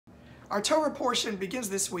Our Torah portion begins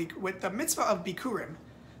this week with the mitzvah of Bikurim,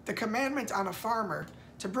 the commandment on a farmer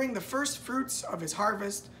to bring the first fruits of his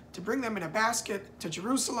harvest, to bring them in a basket to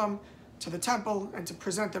Jerusalem, to the temple, and to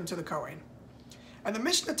present them to the Kohen. And the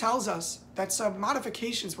Mishnah tells us that some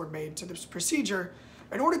modifications were made to this procedure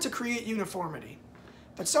in order to create uniformity.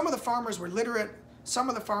 That some of the farmers were literate, some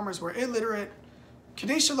of the farmers were illiterate.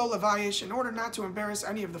 Kadesh lo levayish, in order not to embarrass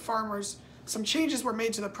any of the farmers, some changes were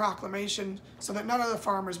made to the proclamation so that none of the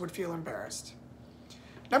farmers would feel embarrassed.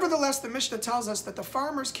 Nevertheless, the Mishnah tells us that the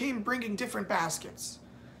farmers came bringing different baskets.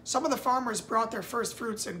 Some of the farmers brought their first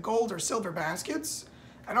fruits in gold or silver baskets,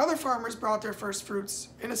 and other farmers brought their first fruits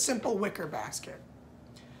in a simple wicker basket.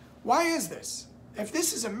 Why is this? If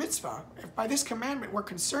this is a mitzvah, if by this commandment we're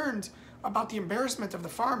concerned about the embarrassment of the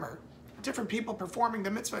farmer, different people performing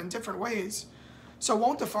the mitzvah in different ways, so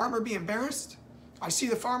won't the farmer be embarrassed? I see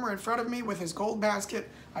the farmer in front of me with his gold basket.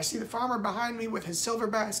 I see the farmer behind me with his silver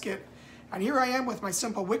basket. And here I am with my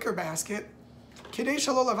simple wicker basket. Kadesh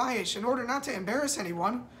lo levayish, in order not to embarrass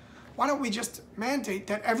anyone, why don't we just mandate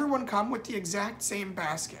that everyone come with the exact same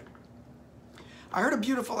basket? I heard a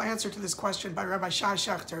beautiful answer to this question by Rabbi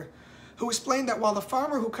who explained that while the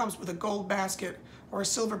farmer who comes with a gold basket or a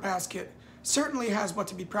silver basket certainly has what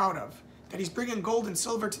to be proud of, that he's bringing gold and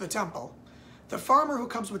silver to the temple, the farmer who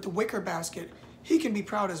comes with the wicker basket, he can be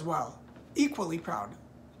proud as well, equally proud,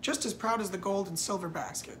 just as proud as the gold and silver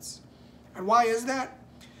baskets. And why is that?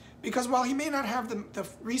 Because while he may not have the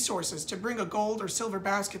resources to bring a gold or silver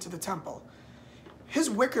basket to the temple, his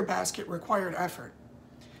wicker basket required effort.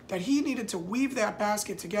 That he needed to weave that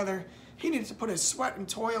basket together, he needed to put his sweat and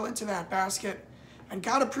toil into that basket, and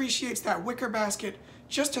God appreciates that wicker basket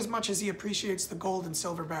just as much as he appreciates the gold and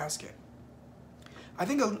silver basket. I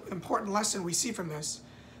think an important lesson we see from this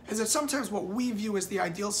is that sometimes what we view as the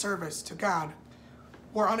ideal service to God,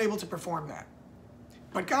 we're unable to perform that.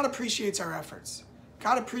 But God appreciates our efforts.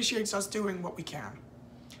 God appreciates us doing what we can.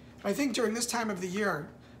 And I think during this time of the year,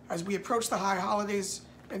 as we approach the high holidays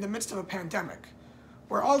in the midst of a pandemic,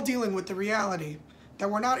 we're all dealing with the reality that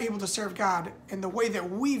we're not able to serve God in the way that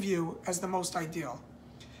we view as the most ideal.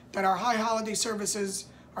 That our high holiday services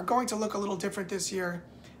are going to look a little different this year,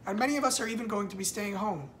 and many of us are even going to be staying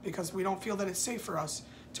home because we don't feel that it's safe for us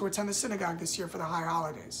to attend the synagogue this year for the high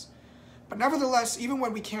holidays. But nevertheless, even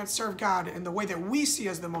when we can't serve God in the way that we see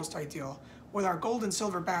as the most ideal, with our gold and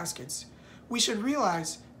silver baskets, we should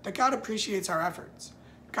realize that God appreciates our efforts.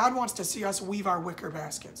 God wants to see us weave our wicker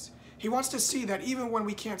baskets. He wants to see that even when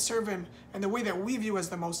we can't serve Him in the way that we view as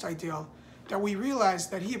the most ideal, that we realize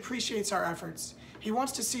that He appreciates our efforts. He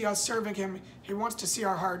wants to see us serving Him. He wants to see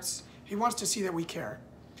our hearts. He wants to see that we care.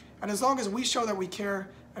 And as long as we show that we care,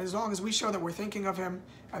 and as long as we show that we're thinking of Him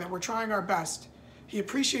and that we're trying our best, He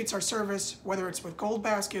appreciates our service, whether it's with gold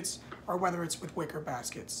baskets or whether it's with wicker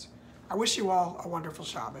baskets. I wish you all a wonderful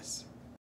Shabbos.